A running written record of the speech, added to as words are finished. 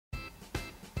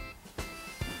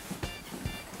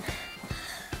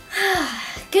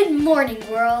Good morning,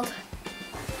 world.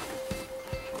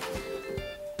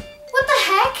 What the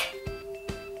heck?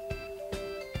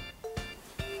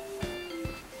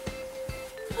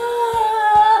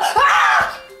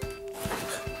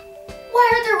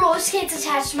 Why are there roller skates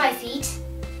attached to my feet?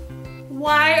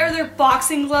 Why are there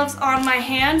boxing gloves on my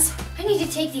hands? I need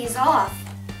to take these off.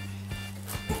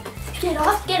 Get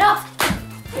off, get off.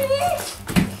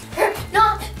 They're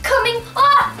not coming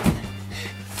off.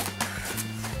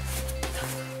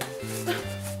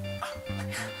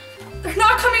 They're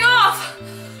not coming off.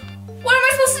 What am I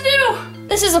supposed to do?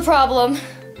 This is a problem.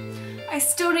 I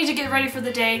still need to get ready for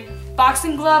the day.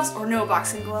 Boxing gloves or no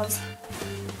boxing gloves?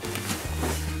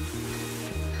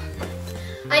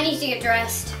 I need to get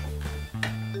dressed.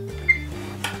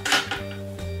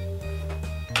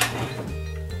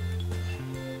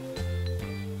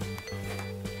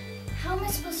 How am I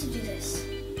supposed to do this?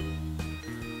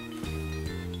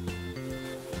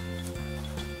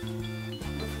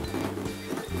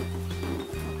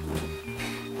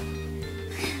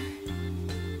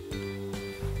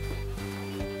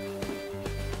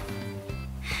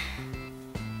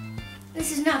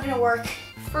 This is not gonna work.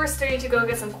 First, I need to go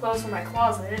get some clothes from my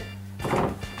closet.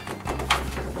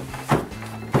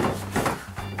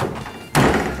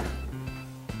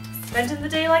 Spending the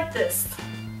day like this.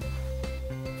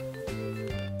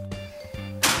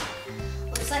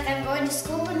 Looks like I'm going to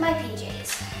school in my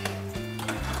PJs.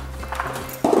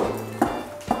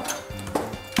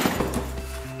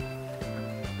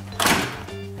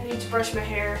 I need to brush my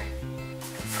hair.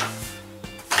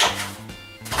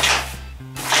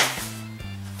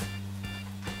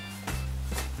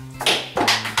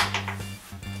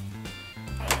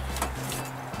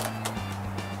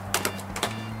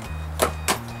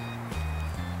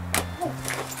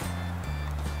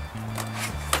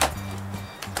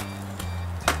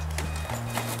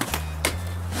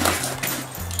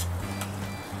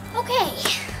 Okay.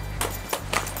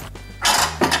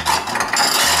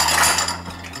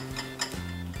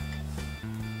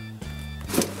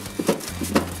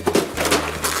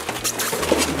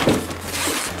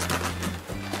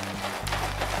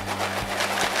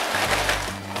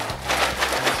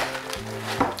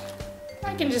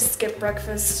 I can just skip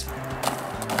breakfast.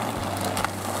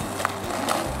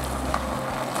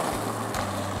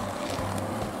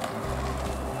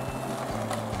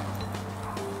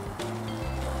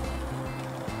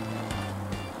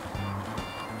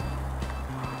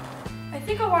 I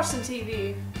think I'll watch some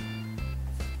TV.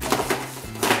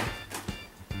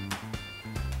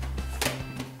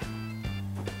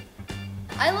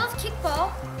 I love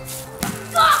kickball.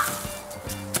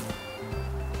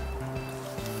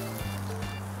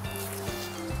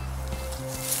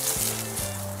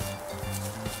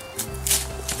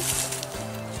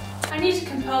 I need to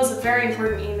compose a very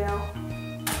important email.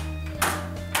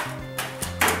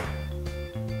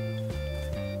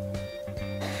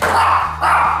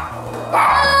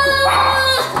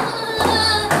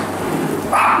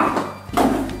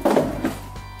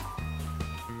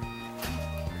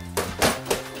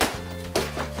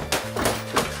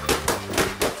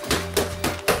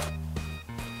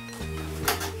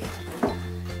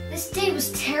 This day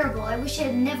was terrible. I wish it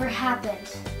had never happened.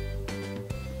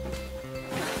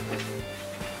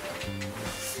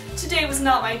 Today was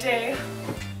not my day. It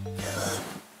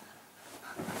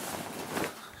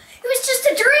was just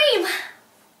a dream.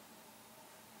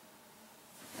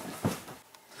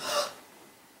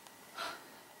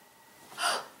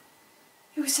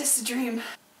 It was just a dream.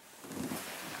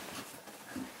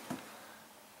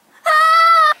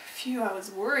 Ah! Phew, I was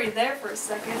worried there for a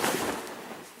second.